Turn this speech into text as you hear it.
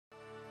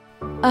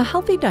A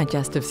healthy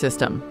digestive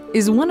system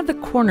is one of the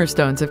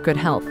cornerstones of good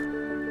health.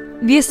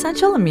 The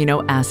essential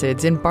amino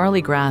acids in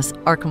barley grass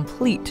are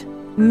complete,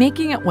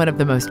 making it one of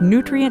the most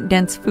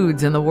nutrient-dense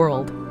foods in the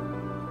world.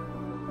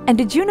 And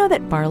did you know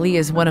that barley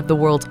is one of the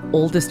world's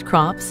oldest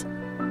crops?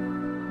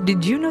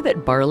 Did you know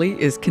that barley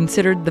is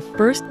considered the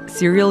first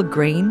cereal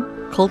grain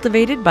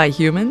cultivated by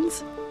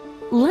humans?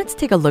 Let's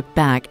take a look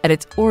back at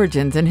its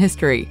origins and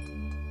history.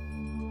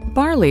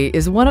 Barley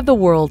is one of the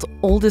world's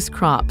oldest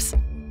crops,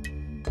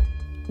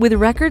 with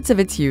records of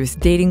its use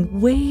dating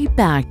way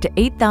back to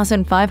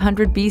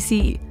 8,500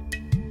 BC.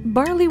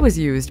 Barley was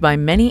used by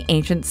many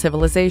ancient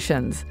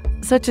civilizations,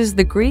 such as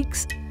the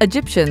Greeks,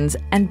 Egyptians,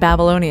 and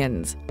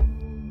Babylonians.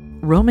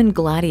 Roman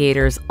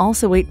gladiators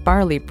also ate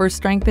barley for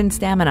strength and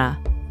stamina.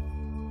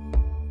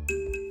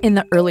 In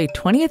the early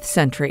 20th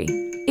century,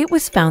 it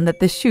was found that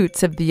the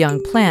shoots of the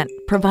young plant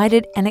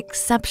provided an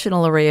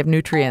exceptional array of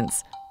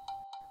nutrients.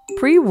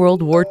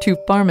 Pre-World War II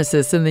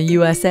pharmacists in the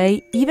USA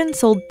even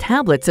sold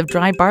tablets of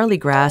dry barley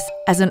grass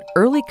as an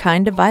early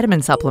kind of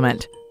vitamin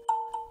supplement.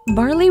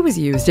 Barley was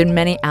used in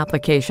many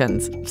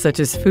applications, such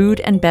as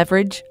food and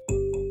beverage,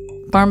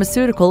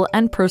 pharmaceutical,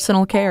 and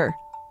personal care.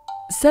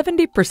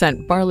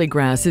 70% barley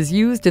grass is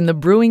used in the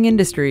brewing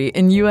industry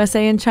in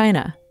USA and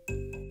China.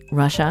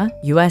 Russia,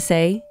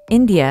 USA,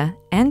 India,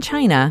 and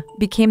China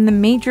became the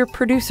major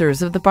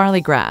producers of the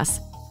barley grass,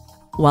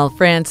 while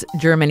France,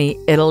 Germany,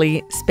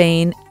 Italy,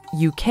 Spain,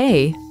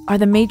 UK are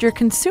the major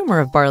consumer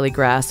of barley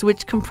grass,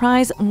 which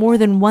comprise more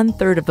than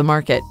 1/3 of the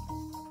market.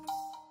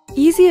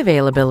 Easy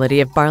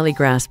availability of barley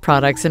grass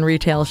products in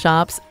retail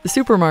shops,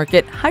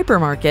 supermarket,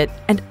 hypermarket,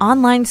 and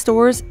online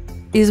stores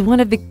is one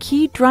of the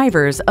key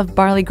drivers of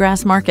barley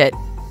grass market.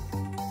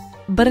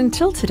 But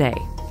until today,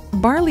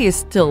 barley is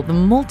still the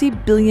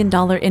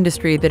multi-billion-dollar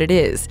industry that it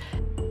is,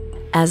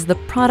 as the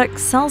product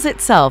sells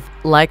itself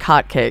like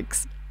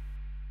hotcakes.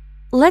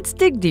 Let's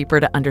dig deeper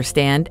to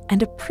understand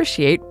and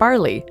appreciate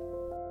barley.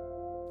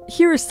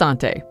 Here is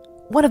Santé,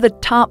 one of the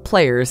top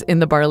players in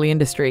the barley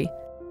industry.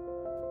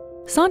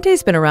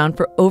 Santé's been around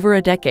for over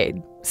a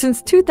decade,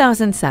 since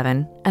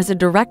 2007, as a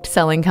direct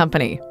selling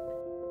company.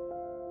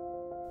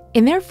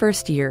 In their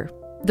first year,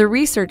 the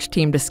research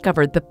team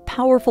discovered the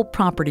powerful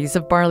properties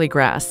of barley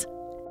grass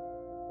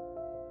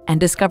and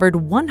discovered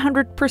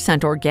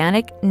 100%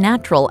 organic,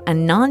 natural,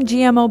 and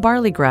non-GMO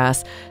barley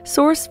grass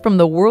sourced from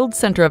the World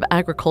Centre of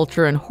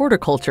Agriculture and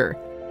Horticulture,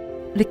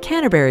 the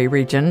Canterbury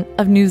region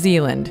of New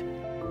Zealand.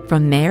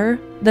 From there,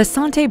 the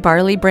Santé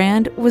Barley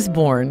brand was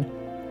born.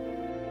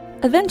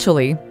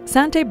 Eventually,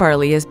 Santé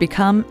Barley has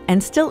become,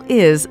 and still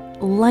is,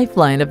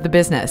 lifeline of the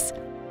business.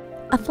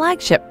 A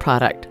flagship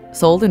product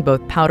sold in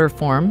both powder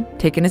form,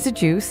 taken as a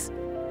juice,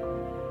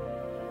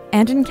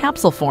 and in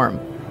capsule form.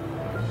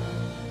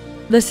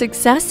 The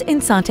success in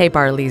Santé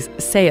Barley's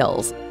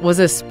sales was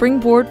a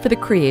springboard for the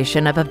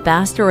creation of a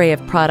vast array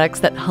of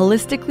products that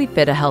holistically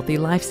fit a healthy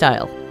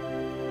lifestyle.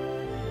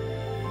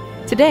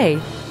 Today,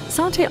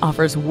 Santé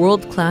offers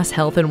world-class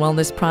health and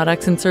wellness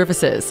products and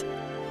services.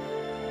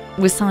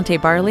 With Santé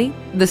Barley,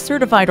 the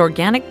certified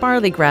organic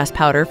barley grass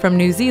powder from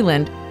New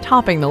Zealand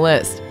topping the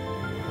list.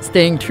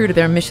 Staying true to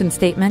their mission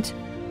statement,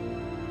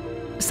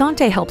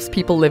 Santé helps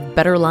people live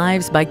better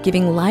lives by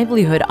giving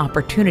livelihood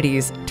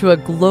opportunities to a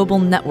global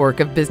network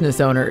of business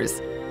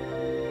owners.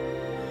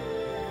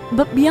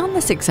 But beyond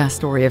the success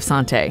story of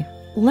Santé,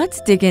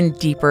 let's dig in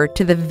deeper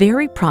to the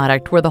very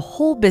product where the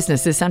whole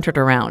business is centered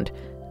around,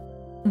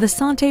 the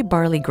Santé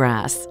Barley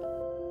grass.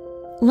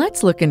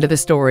 Let's look into the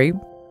story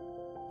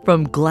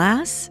from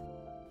glass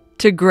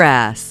to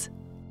grass.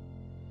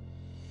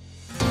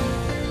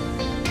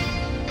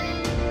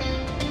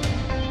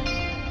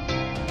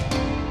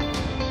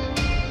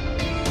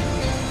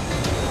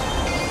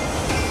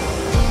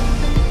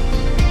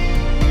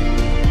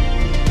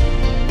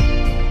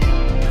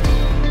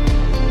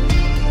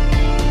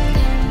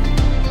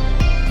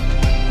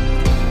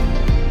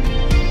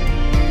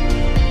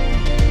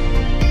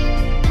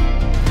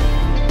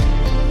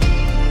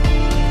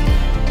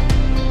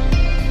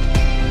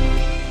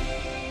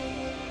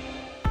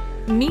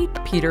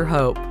 Meet Peter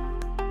Hope.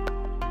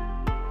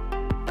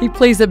 He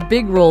plays a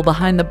big role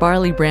behind the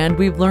barley brand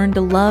we've learned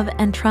to love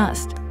and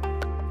trust.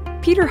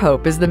 Peter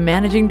Hope is the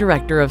managing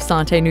director of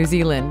Santé New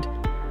Zealand.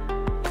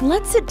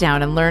 Let's sit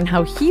down and learn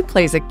how he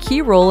plays a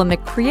key role in the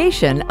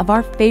creation of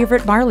our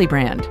favorite barley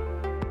brand.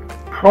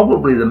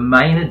 Probably the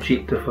main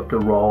objective of the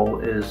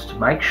role is to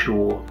make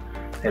sure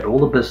that all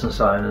the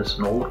business owners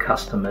and all the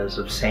customers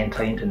of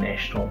Santé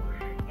International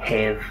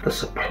have the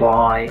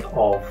supply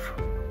of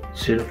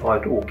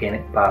certified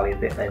organic barley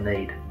that they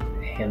need,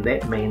 and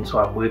that means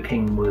I'm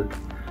working with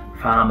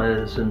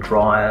farmers and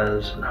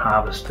dryers and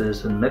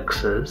harvesters and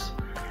mixers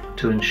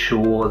to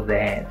ensure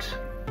that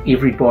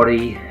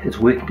everybody is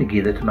working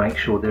together to make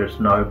sure there is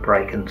no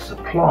break in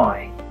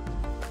supply.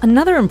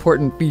 Another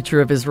important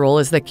feature of his role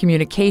is the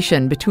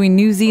communication between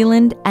New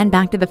Zealand and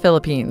back to the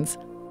Philippines.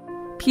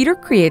 Peter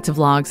creates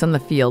vlogs on the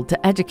field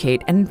to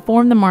educate and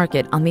inform the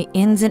market on the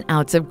ins and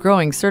outs of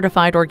growing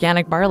certified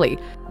organic barley,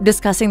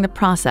 discussing the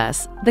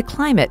process, the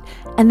climate,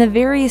 and the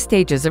various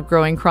stages of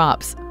growing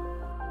crops.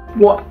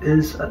 What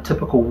is a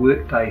typical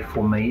workday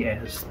for me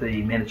as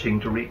the Managing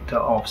Director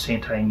of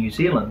Santé New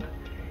Zealand?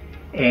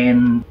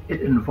 And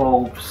it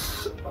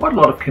involves quite a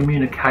lot of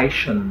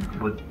communication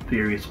with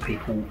various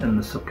people in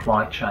the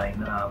supply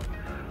chain,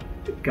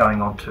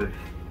 going onto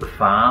the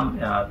farm,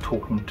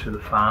 talking to the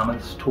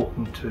farmers,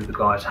 talking to the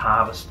guys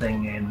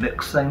harvesting and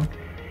mixing,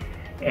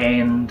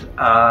 and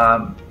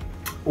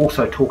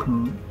also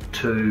talking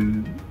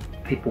to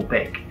people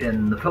back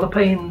in the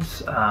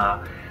Philippines.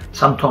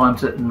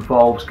 Sometimes it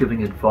involves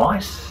giving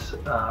advice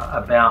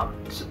about,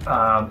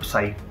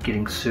 say,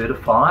 getting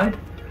certified.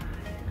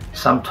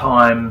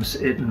 Sometimes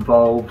it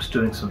involves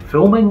doing some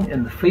filming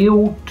in the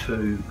field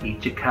to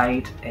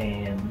educate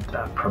and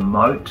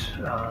promote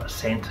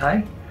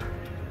Santé.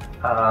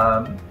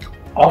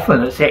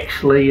 Often it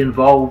actually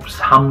involves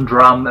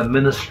humdrum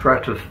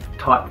administrative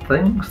type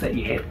things that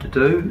you have to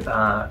do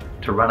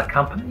to run a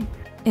company.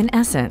 In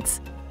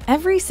essence,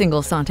 every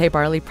single Santé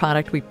Barley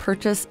product we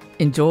purchase,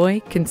 enjoy,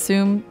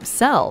 consume,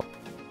 sell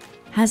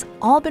has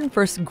all been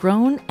first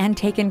grown and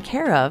taken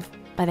care of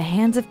by the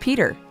hands of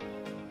Peter.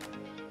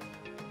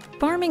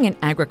 Farming and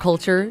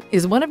agriculture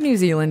is one of New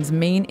Zealand's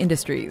main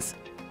industries.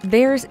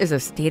 Theirs is a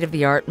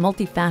state-of-the-art,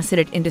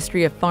 multifaceted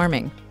industry of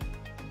farming.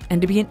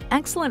 And to be an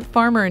excellent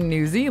farmer in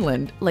New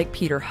Zealand, like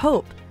Peter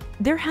Hope,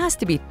 there has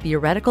to be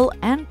theoretical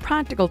and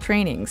practical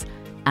trainings,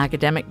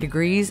 academic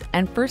degrees,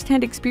 and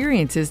first-hand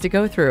experiences to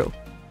go through.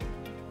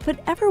 But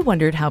ever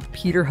wondered how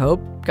Peter Hope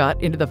got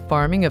into the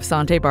farming of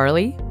Santé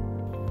Barley?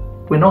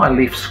 When I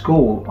left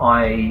school,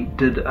 I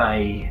did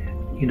a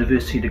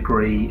university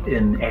degree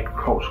in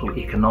agricultural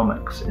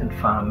economics and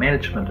farm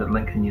management at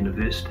Lincoln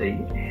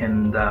University,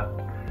 and that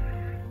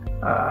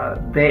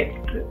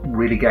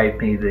really gave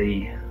me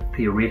the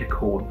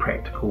theoretical and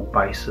practical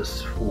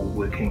basis for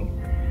working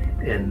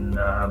in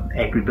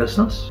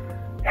agribusiness.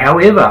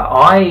 However,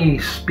 I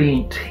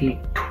spent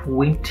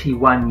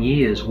 21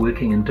 years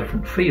working in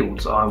different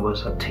fields. I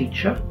was a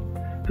teacher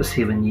for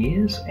 7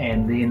 years,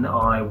 and then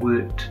I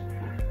worked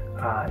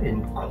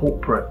in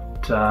corporate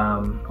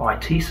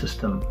IT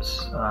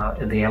systems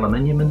in the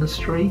aluminium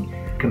industry,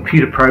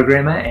 computer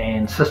programmer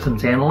and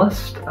systems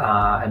analyst,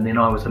 and then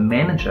I was a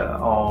manager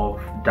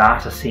of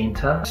data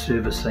center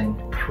servicing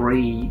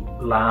 3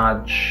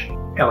 large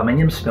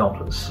aluminium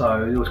smelters.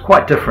 So it was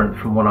quite different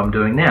from what I'm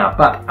doing now.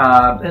 But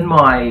in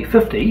my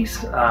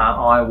 50s,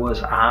 I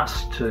was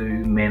asked to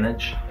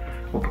manage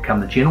or become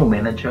the general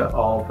manager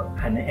of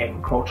an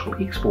agricultural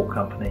export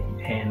company,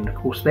 and of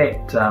course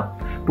that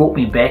brought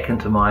me back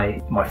into my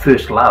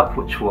first love,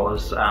 which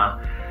was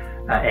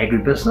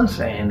agribusiness,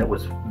 and it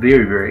was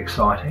very, very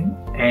exciting.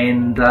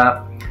 And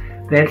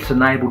that's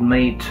enabled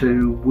me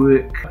to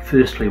work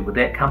firstly with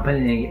that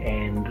company,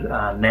 and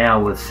now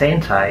with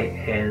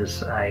Santé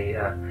as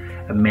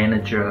a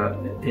manager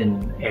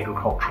in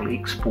agricultural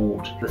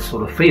export, this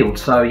sort of field.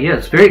 So yeah,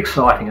 it's very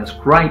exciting. It's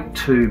great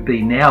to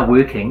be now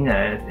working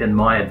in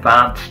my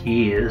advanced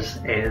years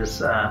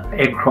as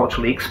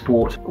agricultural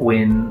export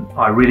when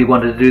I really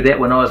wanted to do that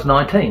when I was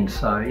 19.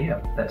 So yeah,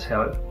 that's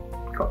how it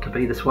got to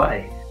be this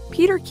way.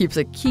 Peter keeps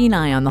a keen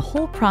eye on the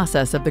whole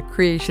process of the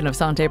creation of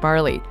Santé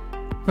Barley,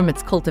 from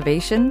its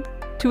cultivation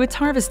to its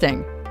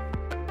harvesting.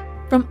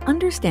 From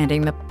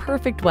understanding the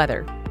perfect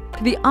weather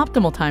to the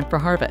optimal time for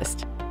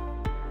harvest,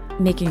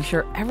 making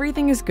sure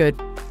everything is good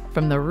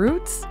from the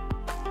roots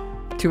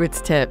to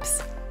its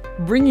tips,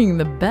 bringing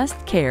the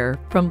best care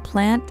from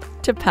plant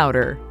to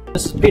powder.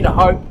 This is Peter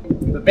Hope,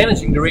 the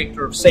Managing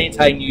Director of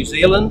Santé New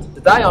Zealand.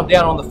 Today I'm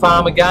down on the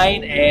farm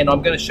again, and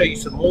I'm going to show you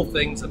some more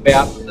things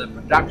about the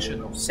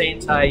production of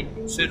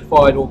Santé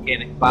certified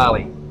organic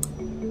barley.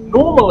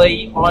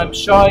 Normally I'm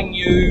showing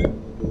you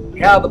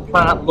how the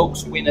plant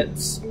looks when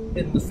it's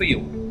in the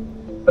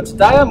field, but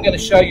today I'm going to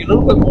show you a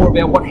little bit more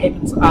about what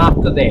happens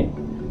after that.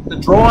 The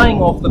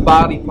drying of the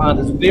barley plant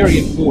is very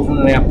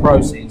important in our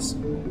process,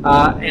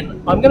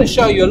 and I'm going to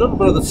show you a little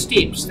bit of the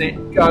steps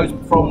that goes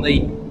from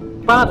the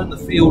plant in the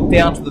field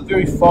down to the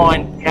very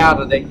fine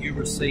powder that you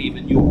receive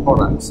in your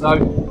product. So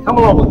come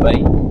along with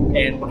me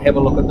and we'll have a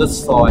look at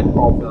this side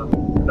of the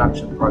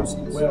production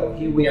process. Well,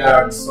 here we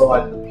are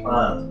inside the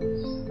plant.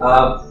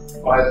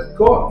 I've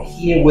got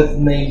here with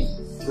me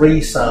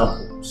 3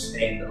 samples,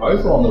 and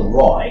over on the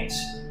right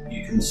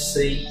you can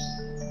see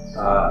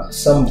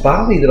some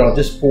barley that I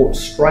just brought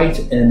straight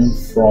in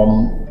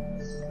from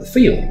the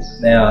field.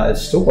 Now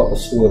it's still got the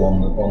soil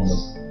on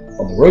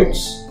the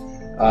roots.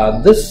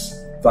 This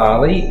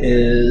barley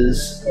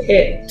is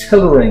at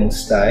tillering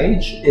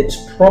stage. It's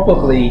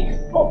probably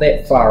not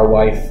that far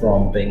away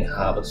from being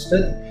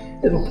harvested.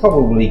 It'll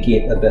probably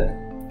get a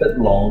bit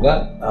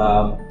longer,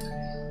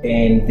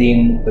 and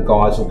then the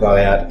guys will go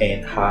out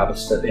and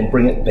harvest it and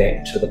bring it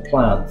back to the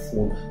plant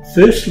for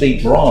firstly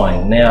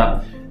drying.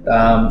 Now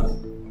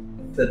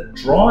the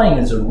drying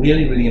is a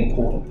really, really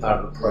important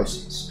part of the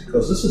process,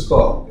 because this has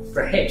got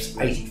perhaps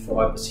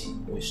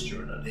 85%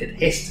 moisture in it.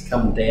 It has to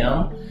come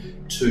down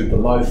to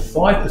below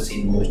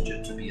 5%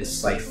 moisture to be a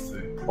safe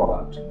food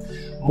product.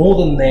 More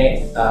than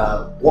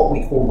that, what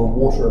we call the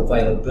water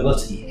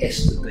availability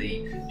has to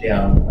be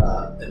down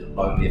at a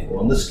low level,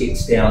 and this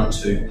gets down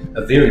to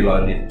a very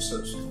low level, so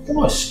it's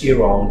almost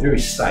sterile and very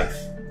safe.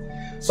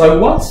 So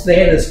once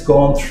that has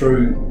gone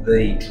through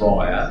the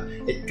dryer,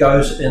 it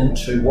goes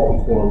into what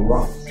we call a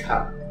rough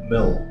cut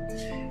mill.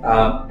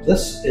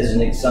 This is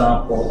an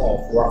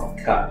example of rough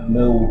cut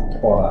milled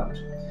product.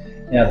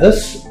 Now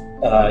this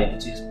you can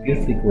see it's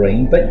beautifully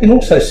green, but you can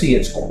also see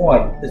it's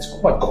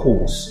quite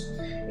coarse,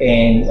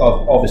 and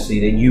obviously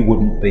that you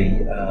wouldn't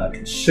be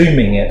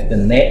consuming it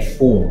in that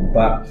form,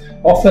 but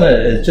often it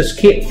is just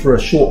kept for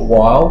a short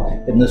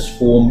while in this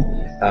form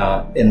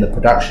in the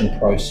production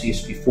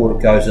process before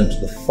it goes into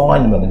the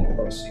fine milling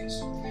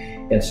process.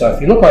 And so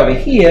if you look over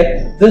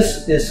here,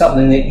 this is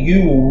something that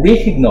you will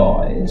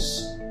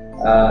recognise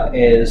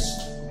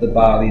as the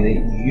barley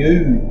that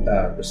you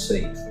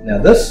receive. Now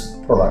this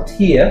product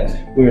here,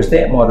 whereas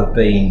that might have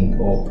been,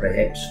 or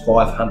perhaps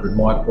 500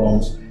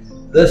 microns,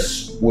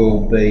 this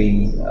will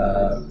be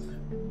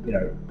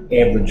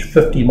average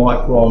 50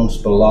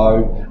 microns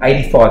below,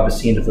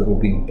 85% of it will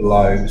be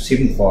below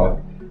 75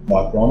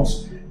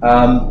 microns,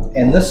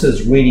 and this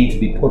is ready to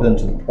be put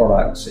into the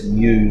products and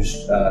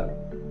used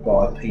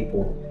by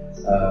people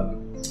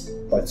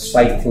both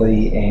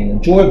safely and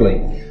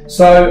enjoyably.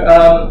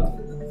 So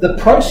the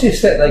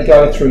process that they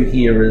go through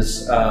here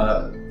is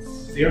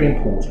very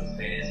important,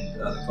 and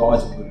the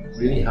guys have worked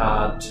really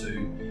hard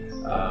to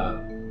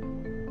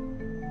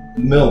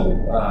mill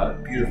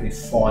beautifully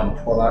fine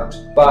product.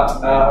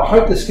 But I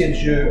hope this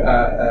gives you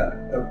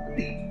a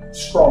really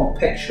strong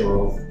picture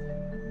of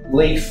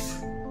leaf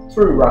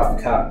through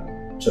rough cut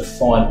to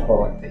fine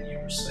product that you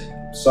receive.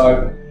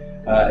 So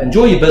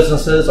enjoy your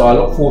businesses. I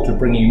look forward to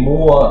bringing you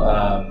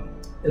more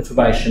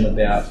information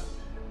about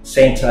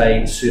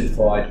Santé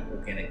certified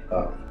organic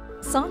barley.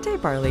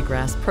 Santé Barley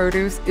grass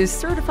produce is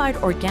certified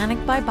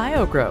organic by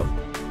BioGrow,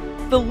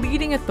 the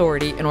leading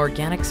authority in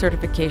organic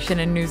certification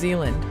in New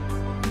Zealand.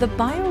 The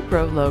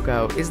BioGrow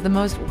logo is the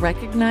most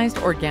recognized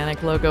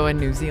organic logo in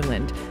New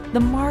Zealand, the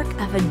mark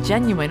of a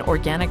genuine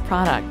organic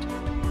product.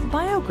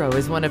 BioGrow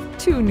is one of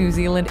 2 New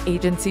Zealand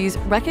agencies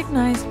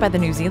recognized by the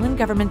New Zealand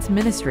Government's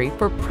Ministry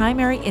for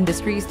Primary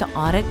Industries to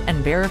audit and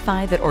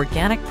verify that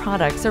organic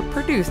products are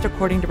produced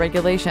according to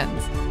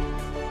regulations.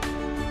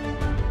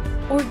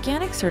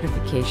 Organic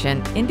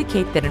certification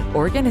indicate that an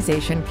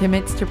organization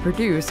commits to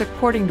produce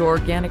according to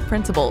organic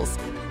principles.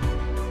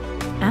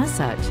 As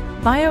such,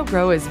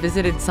 BioGrow has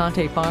visited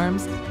Santé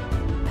farms,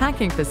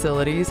 packing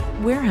facilities,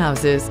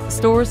 warehouses,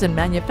 stores, and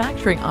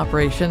manufacturing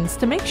operations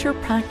to make sure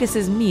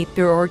practices meet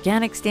their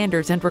organic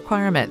standards and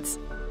requirements.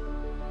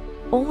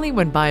 Only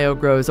when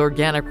BioGrow's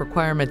organic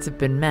requirements have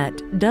been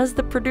met does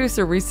the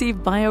producer receive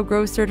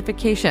BioGrow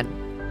certification.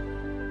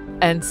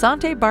 And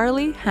Santé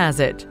Barley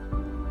has it.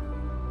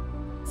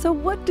 So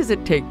what does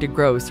it take to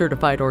grow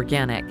certified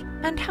organic,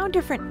 and how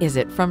different is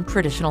it from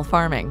traditional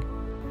farming?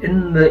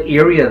 In the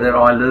area that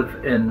I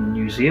live in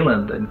New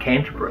Zealand, in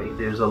Canterbury,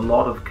 there's a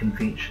lot of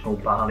conventional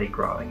barley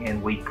growing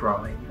and wheat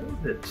growing.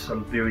 It's a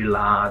very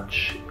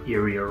large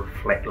area of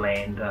flat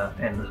land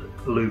and the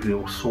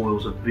alluvial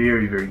soils are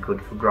very, very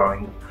good for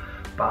growing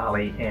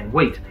barley and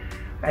wheat.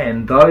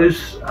 And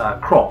those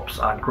crops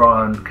are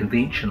grown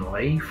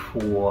conventionally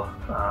for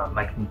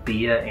making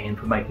beer and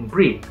for making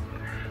bread.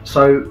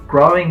 So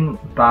growing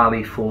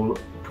barley for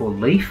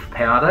leaf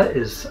powder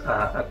is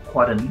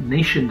quite a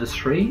niche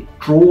industry,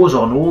 draws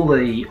on all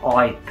the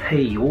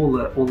IP, all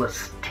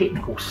the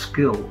technical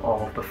skill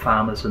of the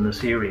farmers in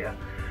this area.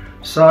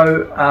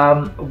 So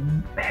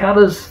how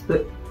does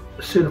the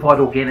certified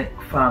organic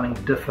farming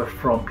differ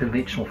from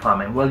conventional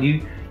farming? Well,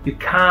 you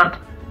can't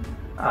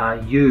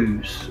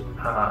use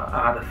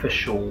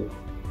artificial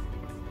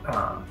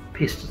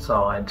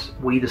pesticides,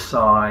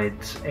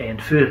 weedicides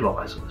and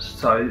fertilizers.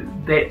 So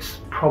that's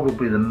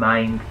probably the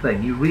main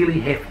thing. You really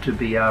have to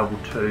be able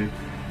to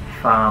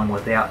farm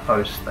without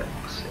those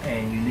things,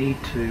 and you need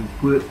to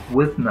work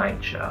with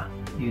nature.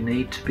 You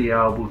need to be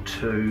able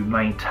to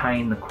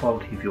maintain the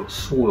quality of your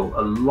soil.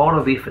 A lot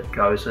of effort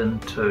goes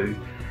into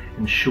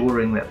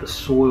ensuring that the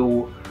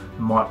soil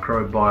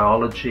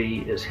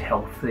microbiology is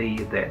healthy,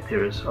 that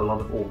there is a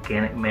lot of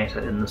organic matter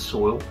in the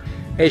soil.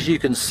 As you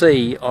can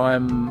see,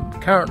 I'm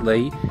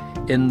currently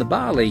in the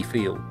barley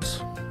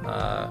fields.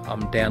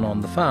 I'm down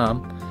on the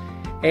farm,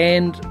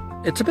 and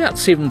it's about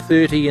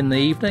 7:30 in the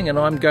evening, and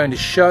I'm going to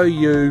show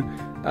you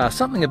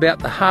something about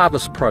the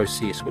harvest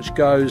process, which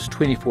goes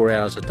 24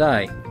 hours a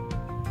day.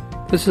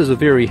 This is a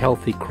very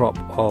healthy crop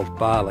of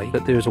barley,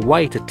 but there's a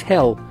way to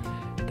tell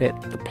that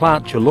the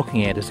plant you're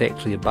looking at is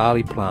actually a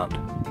barley plant.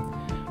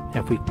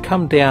 Now, if we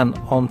come down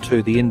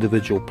onto the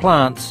individual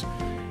plants,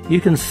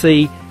 you can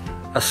see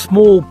a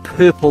small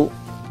purple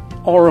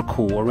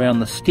auricle around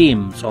the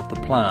stems of the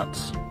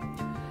plants.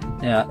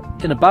 Now,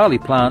 in a barley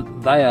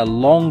plant, they are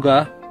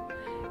longer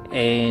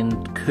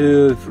and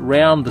curve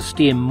round the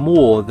stem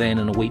more than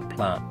in a wheat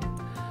plant.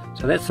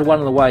 So that's one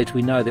of the ways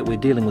we know that we're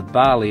dealing with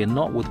barley and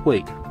not with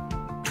wheat.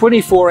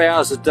 24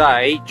 hours a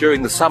day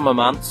during the summer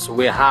months,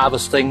 we're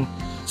harvesting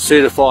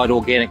certified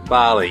organic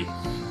barley.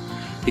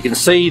 You can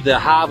see the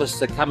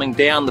harvests are coming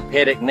down the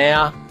paddock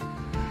now.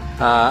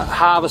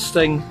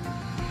 harvesting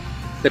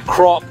the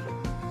crop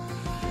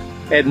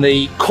in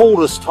the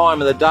coolest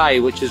time of the day,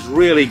 which is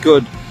really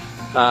good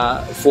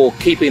for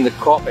keeping the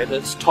crop at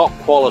its top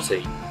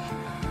quality.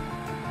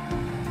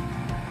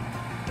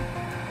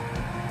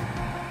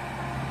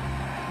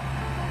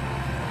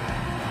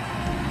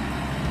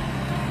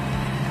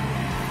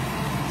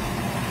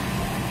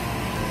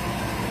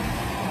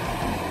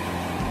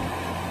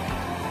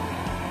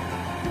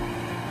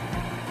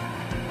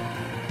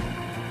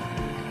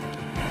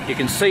 You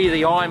can see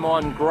the I'm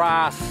on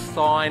grass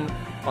sign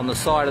on the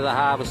side of the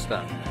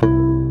harvester.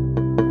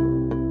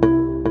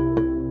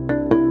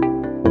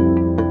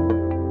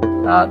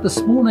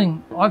 This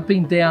morning I've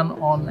been down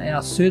on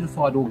our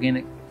certified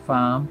organic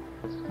farm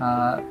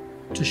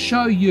to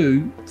show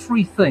you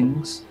 3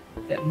 things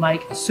that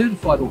make a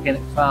certified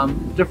organic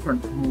farm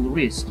different from all the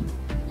rest,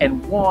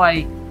 and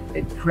why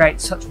it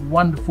creates such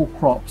wonderful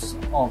crops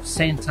of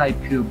Santé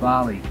pure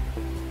barley.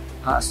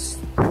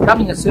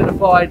 Becoming a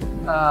certified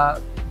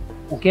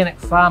organic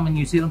farm in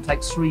New Zealand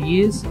takes 3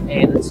 years,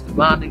 and it's a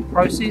demanding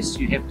process.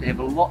 You have to have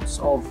lots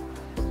of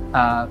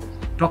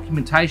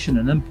documentation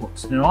and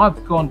inputs. Now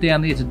I've gone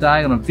down there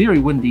today on a very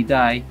windy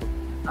day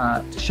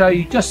to show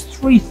you just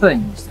 3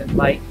 things that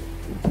make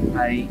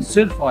a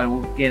certified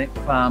organic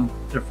farm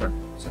different.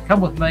 So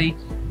come with me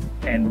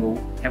and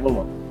we'll have a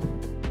look.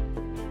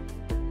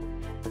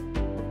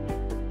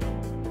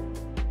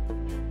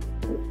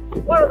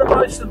 One of the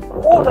most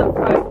important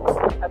things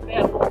about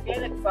an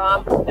organic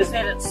farm is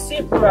that it's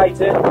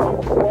separated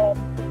from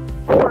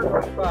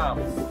ordinary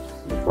farms.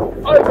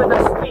 Over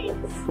this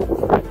fence,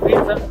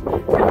 there's a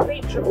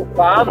conventional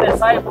farm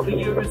that's able to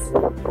use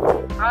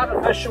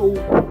artificial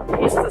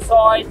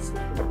pesticides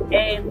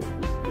and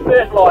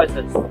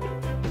fertilisers.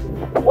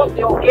 What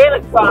the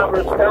organic farmer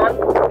has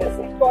done is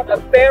he's got a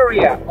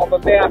barrier of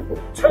about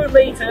 2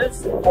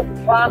 metres of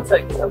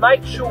planting to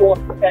make sure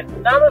that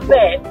none of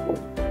that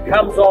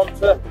comes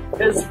onto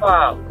his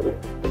farm.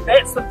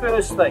 That's the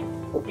first thing.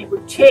 He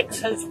protects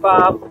his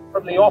farm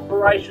from the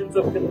operations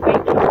of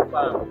conventional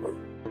farms.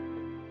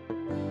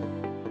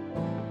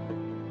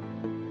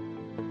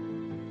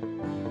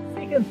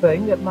 Second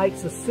thing that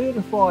makes a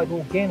certified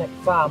organic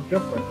farm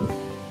different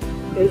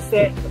is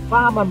that the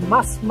farmer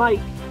must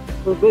make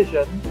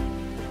provision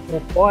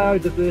for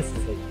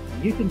biodiversity.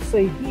 You can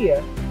see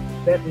here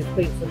that there's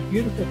been some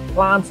beautiful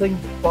planting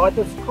by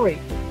this creek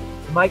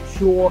to make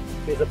sure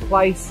there's a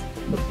place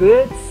for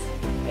birds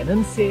and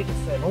insects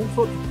and all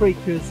sorts of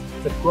creatures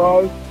to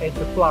grow and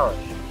to flourish.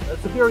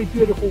 It's a very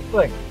beautiful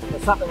thing.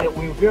 It's something that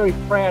we're very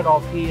proud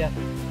of here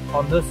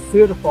on this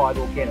certified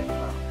organic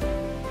farm.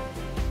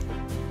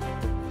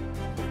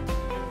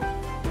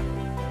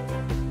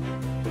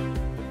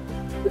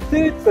 The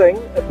third thing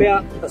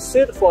about a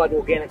certified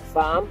organic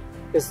farm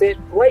is that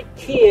great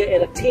care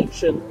and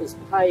attention is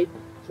paid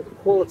to the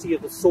quality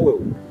of the soil.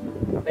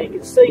 Now you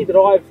can see that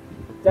I've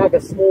dug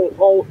a small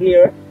hole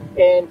here,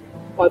 and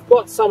I've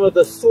got some of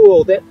the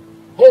soil that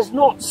has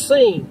not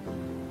seen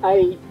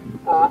a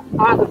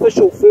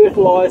artificial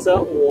fertiliser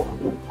or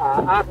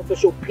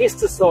artificial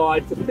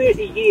pesticide for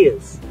 30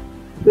 years.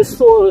 This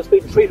soil has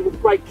been treated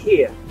with great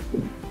care.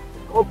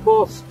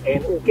 Compost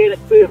and organic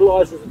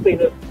fertilisers have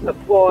been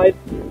applied.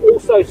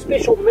 Also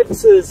special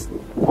mixes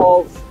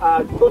of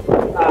good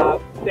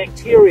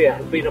bacteria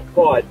have been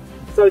applied.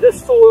 So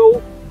this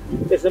soil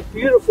is in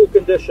beautiful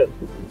condition.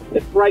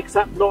 It breaks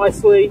up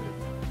nicely.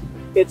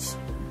 It's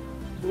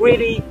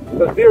ready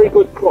for very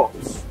good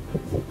crops.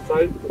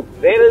 So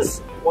that is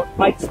what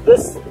makes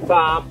this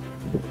farm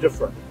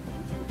different.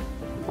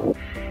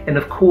 And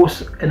of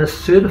course, in a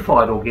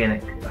certified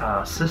organic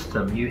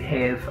system, you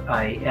have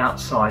an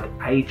outside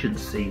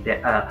agency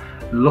that are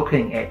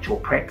looking at your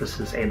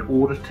practices and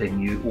auditing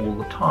you all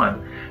the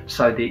time,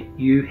 so that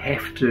you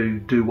have to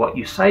do what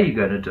you say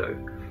you're going to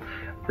do.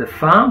 The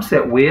farms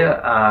that we're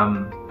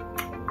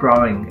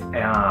growing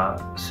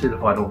our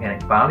certified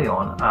organic barley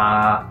on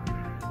are,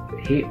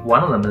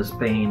 one of them has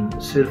been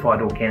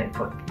certified organic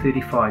for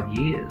 35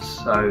 years,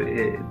 so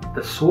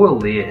the soil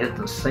there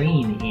hasn't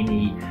seen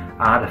any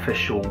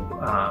artificial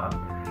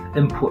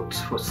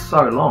inputs for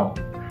so long.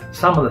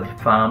 Some of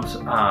the farms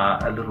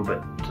are a little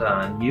bit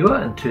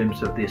newer in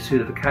terms of their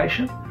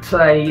certification. It's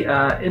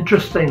an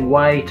interesting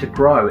way to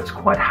grow. It's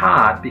quite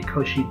hard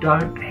because you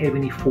don't have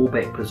any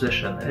fallback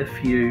position.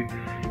 If you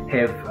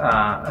have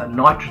a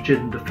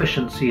nitrogen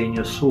deficiency in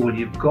your soil,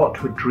 you've got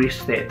to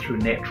address that through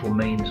natural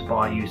means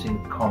by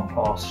using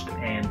compost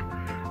and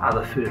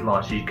other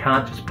fertilisers. You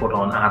can't just put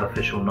on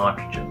artificial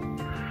nitrogen.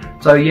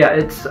 So yeah,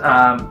 it's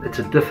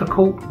a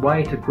difficult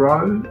way to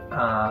grow.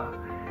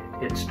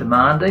 It's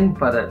demanding,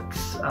 but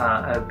it's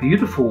a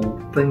beautiful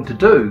thing to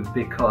do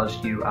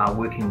because you are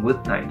working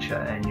with nature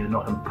and you're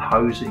not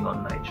imposing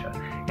on nature,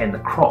 and the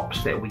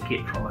crops that we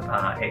get from it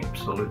are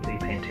absolutely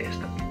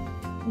fantastic.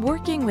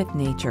 Working with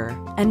nature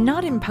and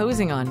not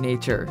imposing on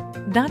nature,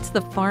 that's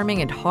the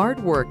farming and hard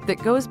work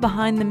that goes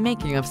behind the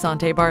making of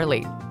Santé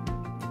Barley.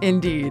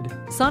 Indeed,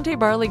 Santé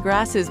Barley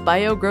grass is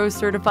BioGrow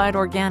certified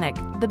organic,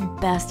 the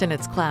best in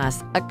its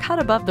class, a cut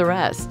above the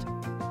rest.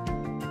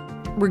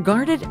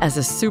 Regarded as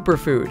a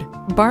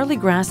superfood, barley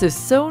grass is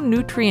so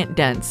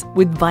nutrient-dense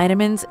with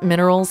vitamins,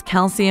 minerals,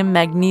 calcium,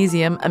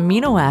 magnesium,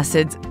 amino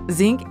acids,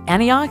 zinc,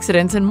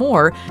 antioxidants, and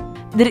more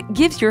that it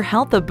gives your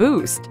health a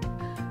boost.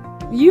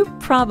 You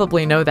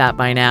probably know that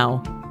by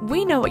now.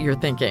 We know what you're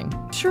thinking.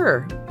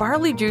 Sure,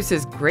 barley juice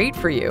is great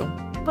for you,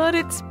 but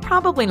it's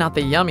probably not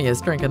the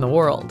yummiest drink in the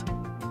world.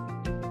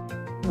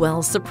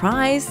 Well,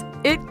 surprise,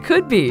 it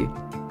could be.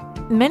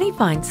 Many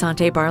find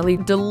Santé Barley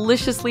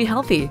deliciously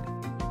healthy.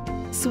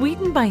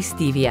 Sweetened by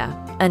stevia,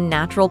 a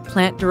natural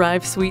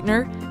plant-derived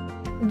sweetener,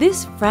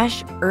 this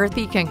fresh,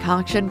 earthy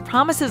concoction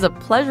promises a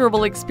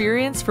pleasurable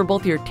experience for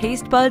both your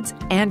taste buds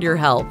and your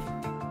health.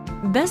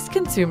 Best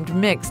consumed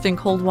mixed in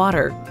cold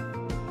water.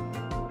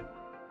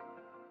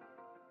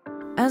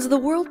 As the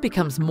world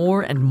becomes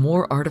more and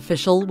more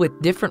artificial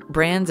with different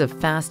brands of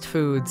fast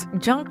foods,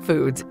 junk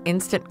foods,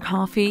 instant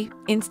coffee,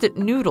 instant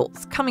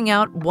noodles coming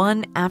out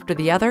one after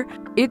the other,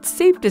 it's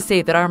safe to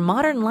say that our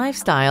modern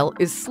lifestyle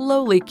is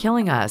slowly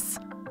killing us.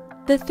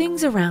 The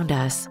things around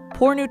us,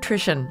 poor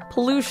nutrition,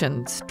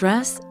 pollution,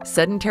 stress,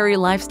 sedentary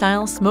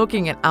lifestyle,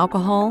 smoking and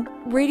alcohol,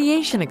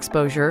 radiation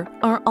exposure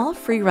are all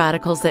free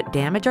radicals that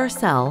damage our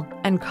cell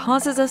and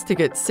causes us to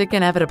get sick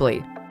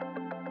inevitably.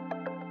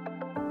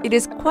 It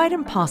is quite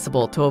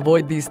impossible to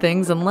avoid these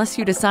things unless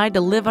you decide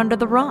to live under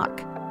the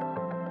rock.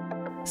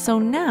 So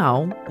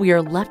now we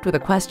are left with a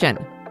question.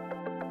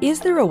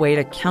 Is there a way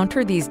to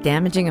counter these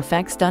damaging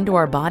effects done to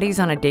our bodies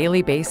on a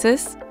daily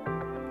basis?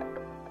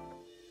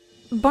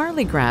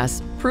 Barley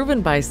grass,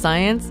 proven by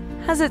science,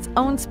 has its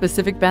own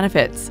specific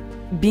benefits,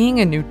 being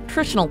a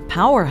nutritional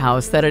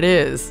powerhouse that it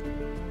is.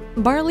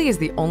 Barley is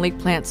the only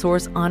plant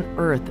source on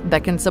Earth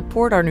that can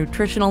support our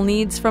nutritional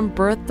needs from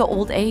birth to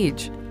old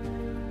age.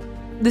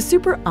 The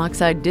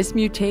superoxide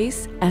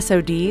dismutase,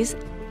 SODs,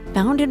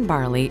 found in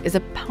barley is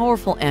a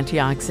powerful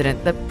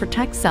antioxidant that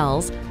protects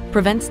cells,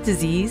 prevents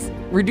disease,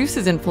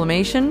 reduces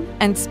inflammation,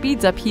 and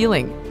speeds up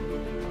healing.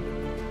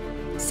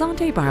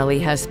 Santé Barley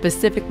has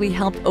specifically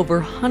helped over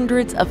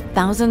hundreds of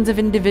thousands of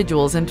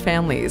individuals and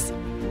families,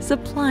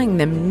 supplying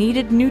them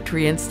needed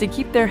nutrients to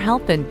keep their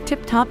health in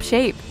tip-top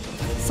shape.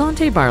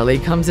 Santé Barley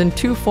comes in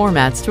two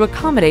formats to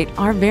accommodate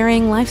our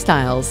varying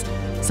lifestyles: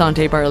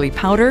 Santé Barley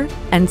powder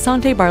and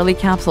Santé Barley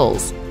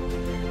capsules.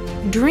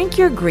 Drink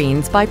your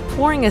greens by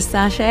pouring a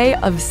sachet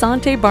of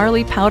Santé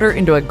Barley powder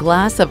into a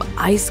glass of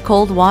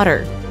ice-cold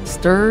water.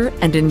 Stir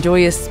and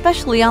enjoy,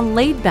 especially on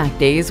laid-back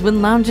days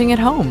when lounging at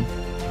home.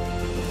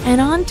 And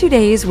on 2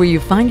 days where you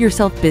find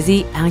yourself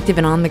busy, active,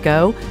 and on the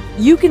go,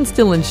 you can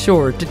still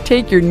ensure to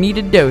take your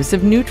needed dose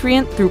of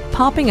nutrient through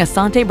popping a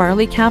Santé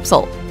Barley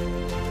capsule.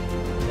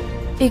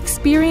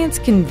 Experience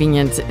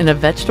convenience in a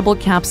vegetable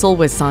capsule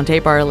with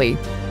Santé Barley.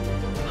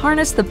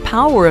 Harness the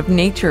power of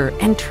nature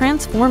and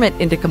transform it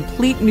into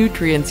complete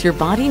nutrients your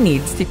body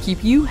needs to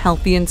keep you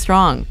healthy and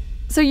strong,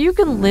 so you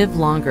can live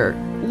longer,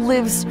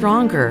 live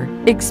stronger,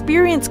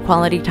 experience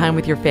quality time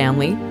with your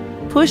family,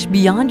 push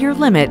beyond your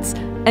limits,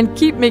 and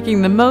keep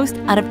making the most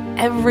out of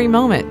every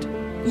moment.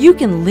 You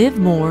can live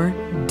more,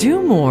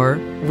 do more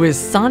with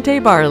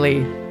Santé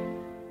Barley.